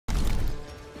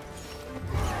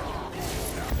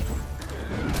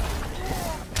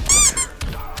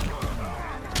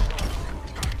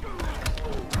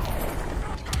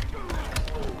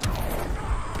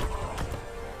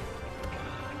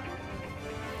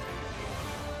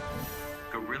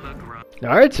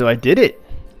Alright, so I did it.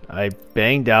 I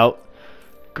banged out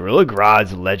Gorilla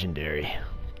Grodd's legendary.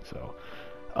 So,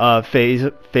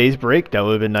 phase break, that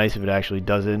would have been nice if it actually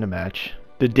does it in a match.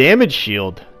 The damage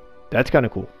shield, that's kind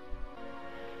of cool.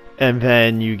 And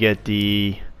then you get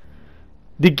the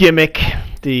gimmick,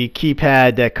 the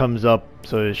keypad that comes up,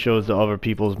 so it shows the other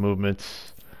people's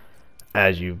movements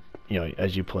as you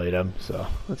play them. So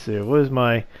let's see, I'm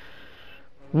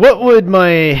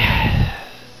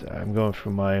going for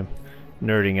my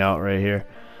nerding out right here.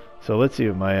 So let's see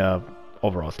what my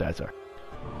overall stats are.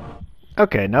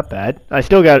 Okay, not bad. I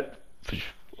still got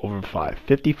over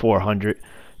 5,400.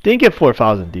 Didn't get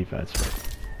 4,000 defense.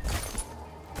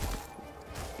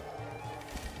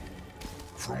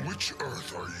 From which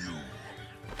earth are you?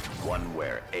 One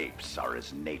where apes are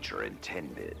as nature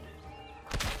intended.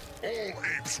 All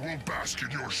apes will bask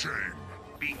in your shame.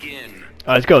 Begin.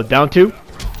 Let's go. Down 2.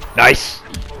 Nice.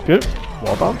 Good.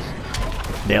 Wall bounce.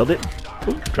 Nailed it.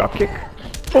 Ooh, drop kick.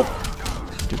 Oh.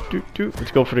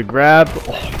 Let's go for the grab.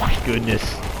 Oh my goodness.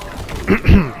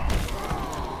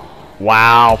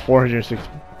 Wow. 406.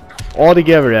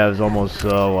 Altogether, that was almost,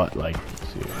 what, like,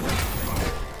 let's see.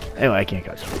 Anyway, I can't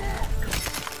catch it.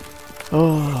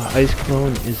 Oh, Ice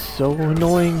Clone is so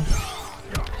annoying.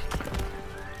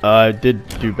 I did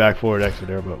do back forward exit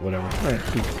there, but whatever. Alright,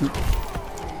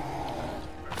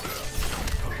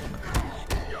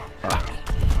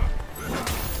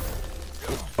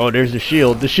 Oh, there's the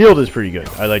shield. The shield is pretty good.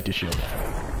 I like the shield.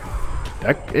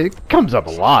 It comes up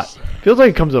a lot. Feels like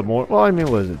it comes up more. Well, I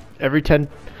mean, what is it? Every 10...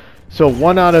 So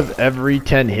 1 out of every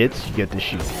 10 hits, you get the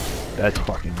shield. That's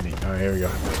fucking neat. Alright, here we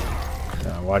go.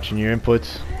 Watching your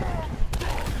inputs.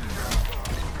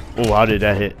 Oh, how did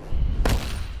that hit?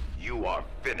 You are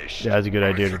finished. Yeah, that's a good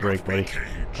idea to break, buddy.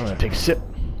 I'm gonna take a sip.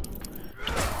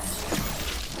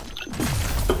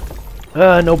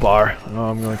 No bar. Oh,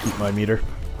 I'm gonna keep my meter.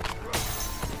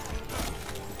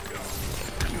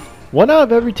 1 out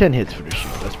of every 10 hits for the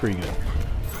shield. That's pretty good.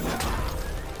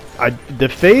 I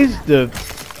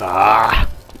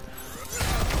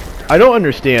don't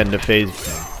understand the phase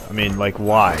thing. I mean, like,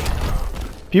 why?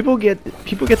 People get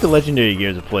the legendary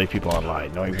gears to play people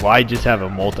online. Like, why just have a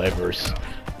multiverse?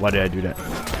 Why did I do that?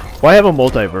 Why have a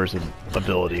multiverse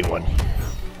ability one?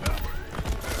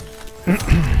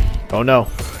 Oh no!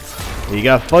 You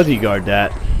got fuzzy guard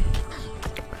that.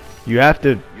 You have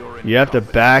to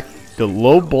back the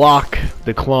low block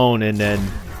the clone and then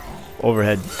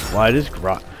overhead. Why does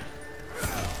Grodd?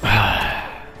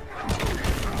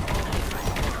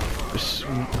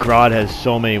 Grodd has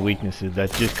so many weaknesses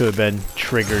that just could have been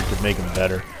triggered to make him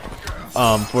better.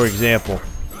 For example,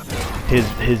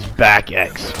 his back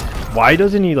X. Why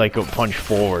doesn't he like go punch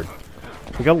forward?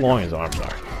 Look how long his arms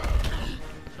are.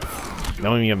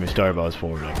 Don't even get me started about his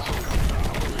forward X.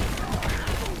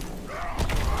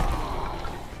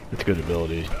 It's good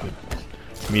ability.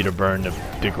 Meter burn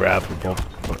to grab for both.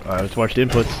 Alright, let's watch the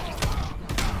inputs.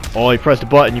 Oh, he pressed the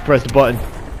button. You pressed the button.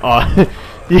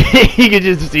 He could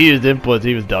just see his inputs.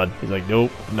 He was done. He's like,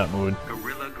 nope, I'm not moving.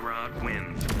 Gorilla Grodd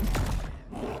wins.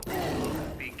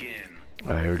 Begin.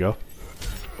 Alright, here we go.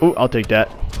 Oh, I'll take that.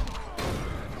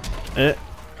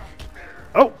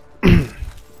 Oh.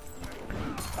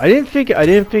 I didn't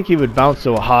think he would bounce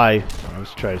so high.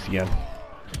 Let's try this again.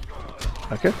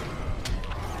 Okay.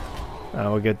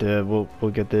 We'll get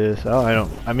this. Oh,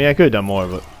 I mean, I could have done more,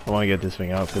 but I want to get this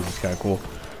thing out because it's kind of cool.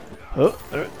 Oh.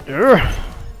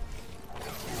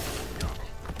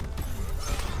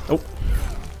 Oh.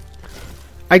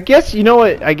 I guess, you know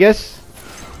what? I guess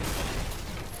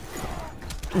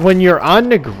when you're on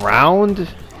the ground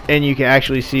and you can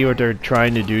actually see what they're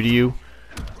trying to do to you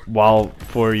while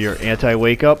for your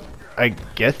anti-wake up, I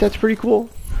guess that's pretty cool.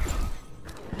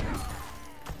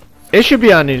 It should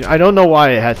be on the, I don't know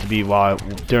why it has to be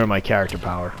during my character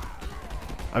power.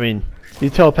 I mean,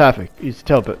 he's telepathic.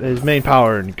 His main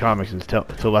power in comics is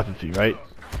telepathy, right?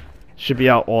 Should be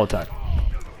out all the time.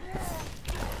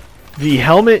 The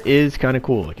helmet is kind of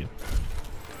cool looking.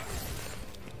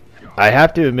 I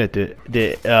have to admit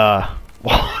that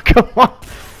oh, come on.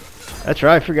 That's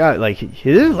right, I forgot. Like,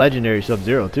 his is legendary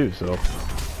Sub-Zero too, so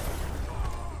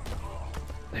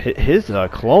his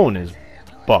clone is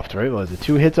buffed, right? Was it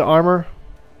 2 hits of armor?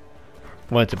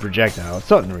 When it's a projectile, it's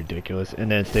something ridiculous,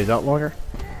 and then it stays out longer.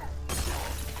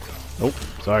 Nope,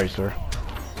 sorry, sir.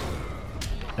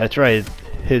 That's right.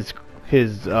 His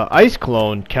ice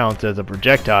clone counts as a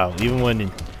projectile, even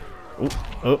when. Look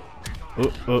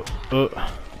at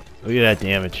that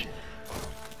damage.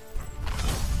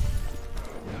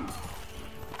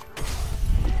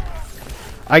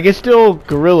 I can still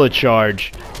gorilla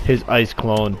charge his ice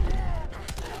clone.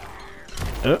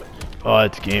 Oh,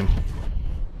 it's game.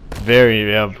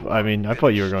 very, yeah, I mean, I thought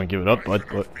you were going to give it up,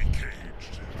 but...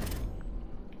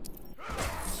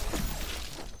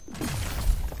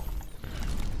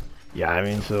 Yeah, I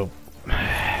mean, so...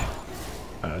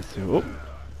 let's see. Oh.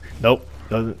 Nope,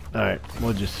 doesn't. Alright,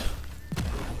 we'll just...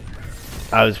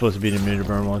 I was supposed to be the meter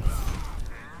burn one.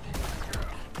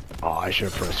 Oh, I should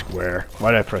have pressed square.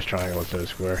 Why did I press triangle instead of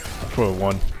square? I put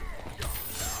 1.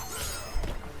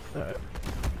 Alright.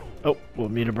 Oh, we'll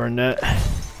meter burn that.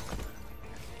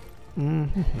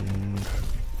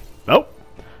 Oh,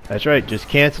 that's right. Just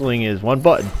canceling is 1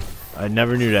 button. I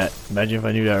never knew that. Imagine if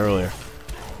I knew that earlier.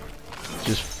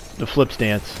 Just the flip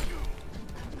stance.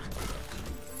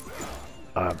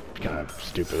 Kind of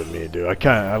stupid of me to do.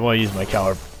 I want to use my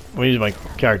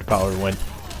character power to win.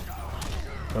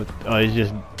 Oh,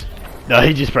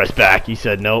 he just pressed back. He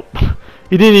said nope.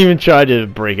 He didn't even try to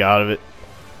break out of it.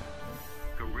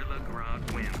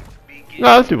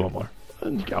 No, let's do one more.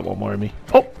 He's got one more in me.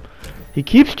 Oh, he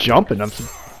keeps jumping.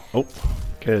 Oh,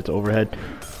 okay, it's overhead.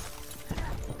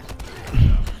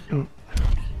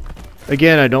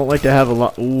 Again, I don't like to have a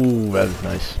lot. Ooh, that is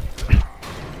nice.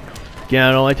 Again,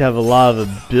 I don't like to have a lot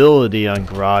of ability on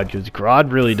Grodd because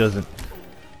Grodd really doesn't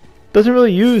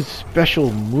really use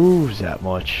special moves that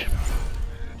much.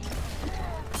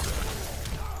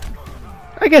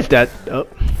 I guess that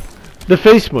the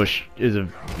face smush is a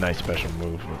nice special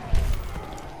move,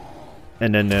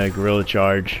 and then the gorilla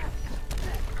charge.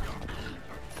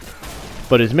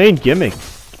 But his main gimmick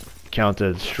counts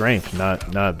as strength,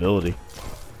 not ability.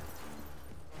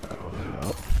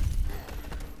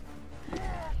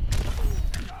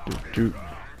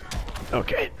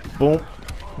 Okay, boom.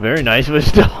 Very nice, but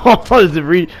still, oh,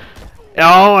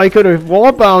 I could have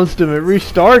wall bounced him. It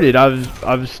restarted. I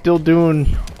was still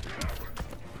doing.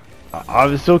 I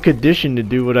was so conditioned to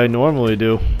do what I normally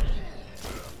do.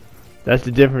 That's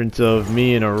the difference of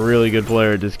me and a really good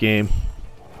player at this game.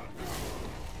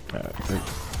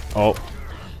 Oh,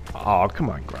 come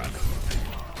on,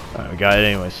 Grodd. Alright, we got it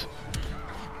anyways.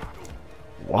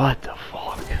 What the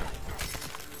fuck?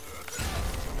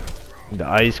 The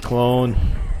ice clone.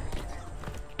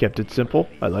 Kept it simple.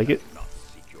 I like it.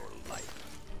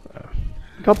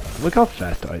 Look how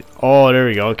fast I... Oh, there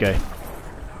we go. Okay.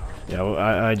 Yeah, well,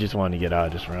 I just wanted to get out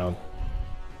of this round.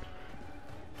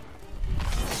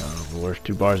 The worst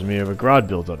 2 bars of meter, but Grodd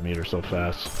builds up meter so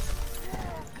fast.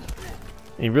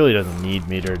 He really doesn't need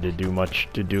meter to do much,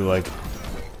 to do like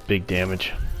big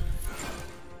damage.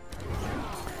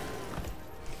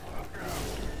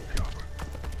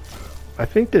 I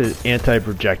think the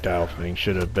anti-projectile thing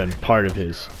should have been part of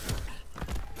his.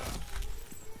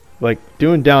 Like,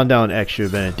 doing down X should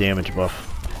have been a damage buff.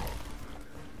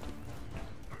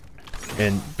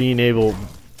 And being able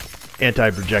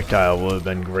anti-projectile would have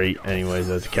been great anyways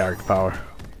as a character power.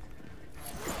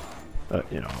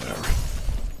 But, you know, whatever.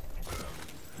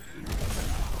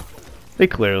 They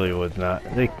clearly was not.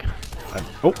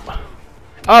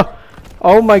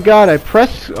 Oh my god, I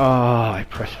pressed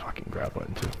fucking grab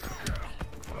button too.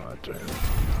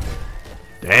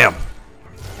 Damn.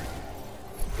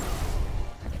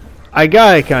 I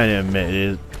gotta kind of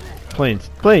admit, playing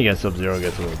against Sub-Zero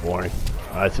gets a little boring.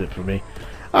 That's it for me.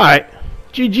 Alright.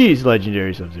 GG's,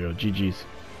 Legendary Sub-Zero. GG's.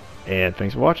 And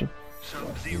thanks for watching.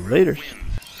 Later.